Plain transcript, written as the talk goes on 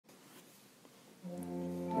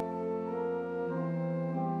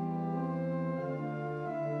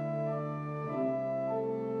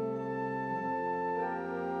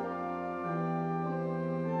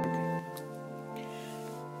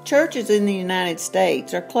Churches in the United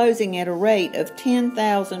States are closing at a rate of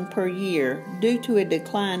 10,000 per year due to a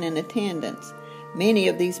decline in attendance. Many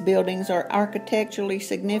of these buildings are architecturally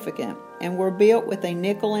significant and were built with a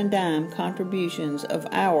nickel and dime contributions of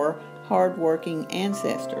our hard-working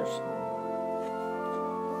ancestors.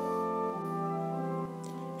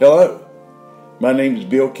 Hello, my name is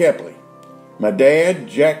Bill Kepley. My dad,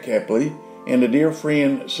 Jack Kepley, and a dear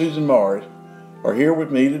friend, Susan Morris, are here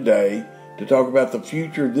with me today to talk about the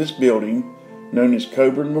future of this building known as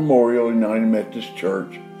Coburn Memorial United Methodist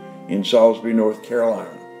Church in Salisbury, North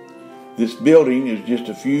Carolina. This building is just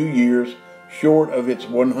a few years short of its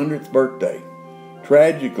 100th birthday.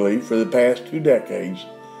 Tragically, for the past 2 decades,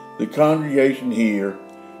 the congregation here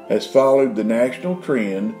has followed the national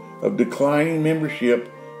trend of declining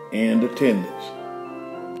membership and attendance.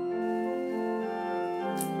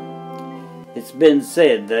 It's been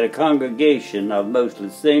said that a congregation of mostly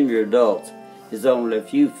senior adults is only a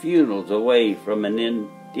few funerals away from an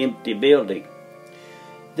empty building.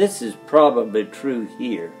 This is probably true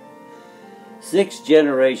here. 6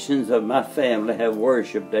 generations of my family have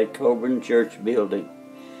worshipped at Coburn Church building,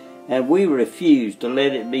 and we refuse to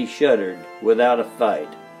let it be shuttered without a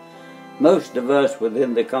fight. Most of us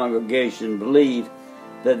within the congregation believe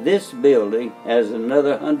that this building has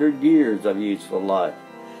another 100 years of useful life,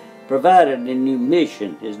 provided a new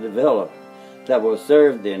mission is developed that will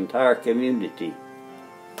serve the entire community.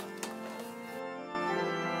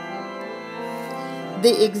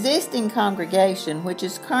 The existing congregation, which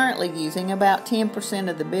is currently using about 10%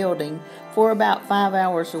 of the building for about 5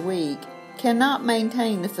 hours a week, cannot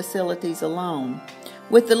maintain the facilities alone.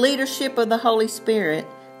 With the leadership of the Holy Spirit,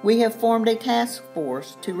 we have formed a task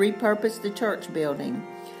force to repurpose the church building.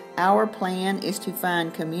 Our plan is to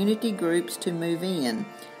find community groups to move in,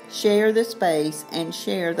 share the space, and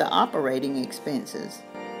share the operating expenses.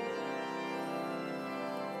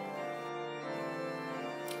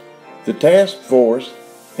 The task force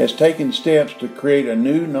has taken steps to create a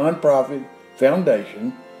new nonprofit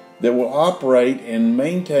foundation that will operate and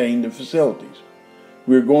maintain the facilities.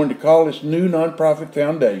 We are going to call this new nonprofit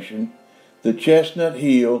foundation the Chestnut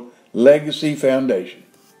Hill Legacy Foundation.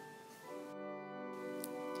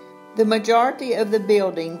 The majority of the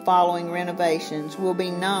building following renovations will be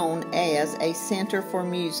known as a Center for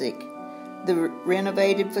Music. The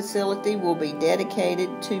renovated facility will be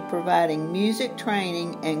dedicated to providing music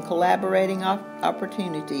training and collaborating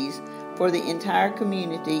opportunities for the entire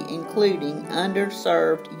community, including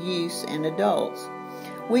underserved youth and adults.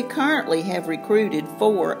 We currently have recruited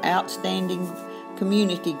 4 outstanding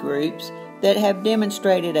community groups that have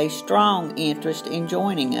demonstrated a strong interest in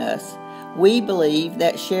joining us. We believe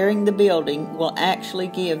that sharing the building will actually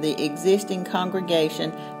give the existing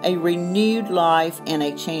congregation a renewed life and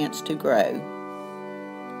a chance to grow.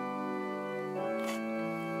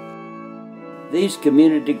 These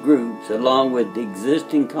community groups, along with the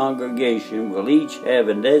existing congregation, will each have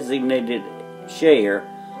a designated share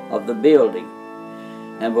of the building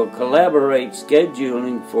and will collaborate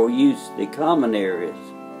scheduling for use of the common areas.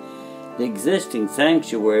 The existing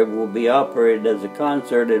sanctuary will be operated as a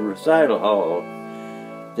concert and recital hall.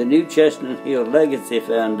 The new Chestnut Hill Legacy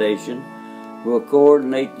Foundation will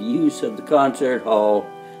coordinate the use of the concert hall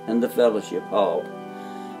and the fellowship hall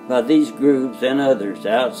by these groups and others,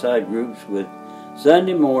 outside groups, with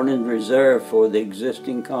Sunday mornings reserved for the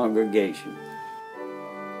existing congregation.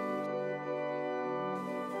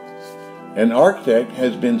 An architect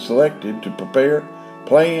has been selected to prepare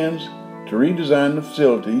plans to redesign the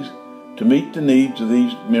facilities to meet the needs of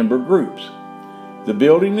these member groups. The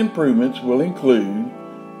building improvements will include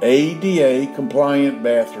ADA compliant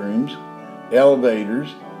bathrooms,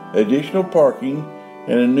 elevators, additional parking,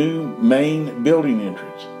 and a new main building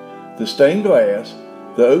entrance. The stained glass,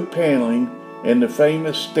 the oak paneling, and the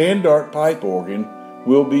famous standard pipe organ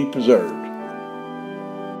will be preserved.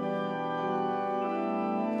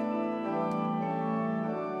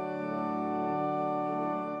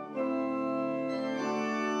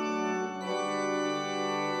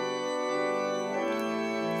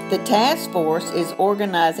 The task force is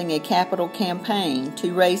organizing a capital campaign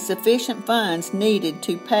to raise sufficient funds needed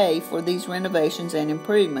to pay for these renovations and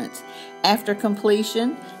improvements. After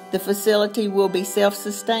completion, the facility will be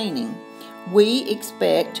self-sustaining. We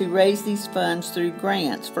expect to raise these funds through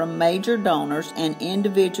grants from major donors and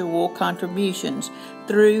individual contributions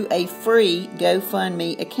through a free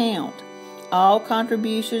GoFundMe account. All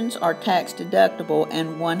contributions are tax deductible,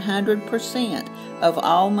 and 100% of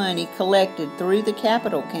all money collected through the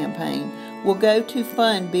capital campaign will go to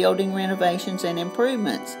fund building renovations and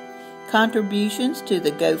improvements. Contributions to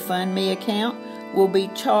the GoFundMe account will be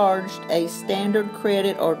charged a standard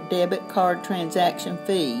credit or debit card transaction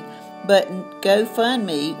fee, but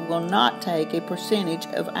GoFundMe will not take a percentage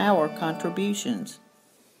of our contributions.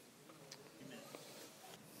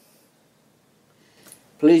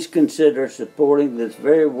 Please consider supporting this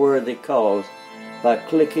very worthy cause by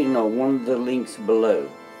clicking on one of the links below.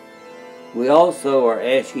 We also are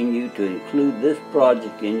asking you to include this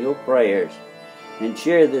project in your prayers and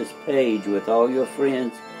share this page with all your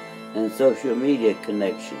friends and social media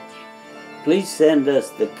connections. Please send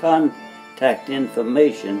us the contact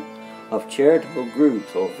information of charitable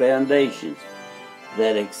groups or foundations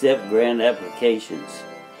that accept grant applications.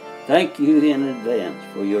 Thank you in advance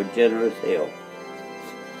for your generous help.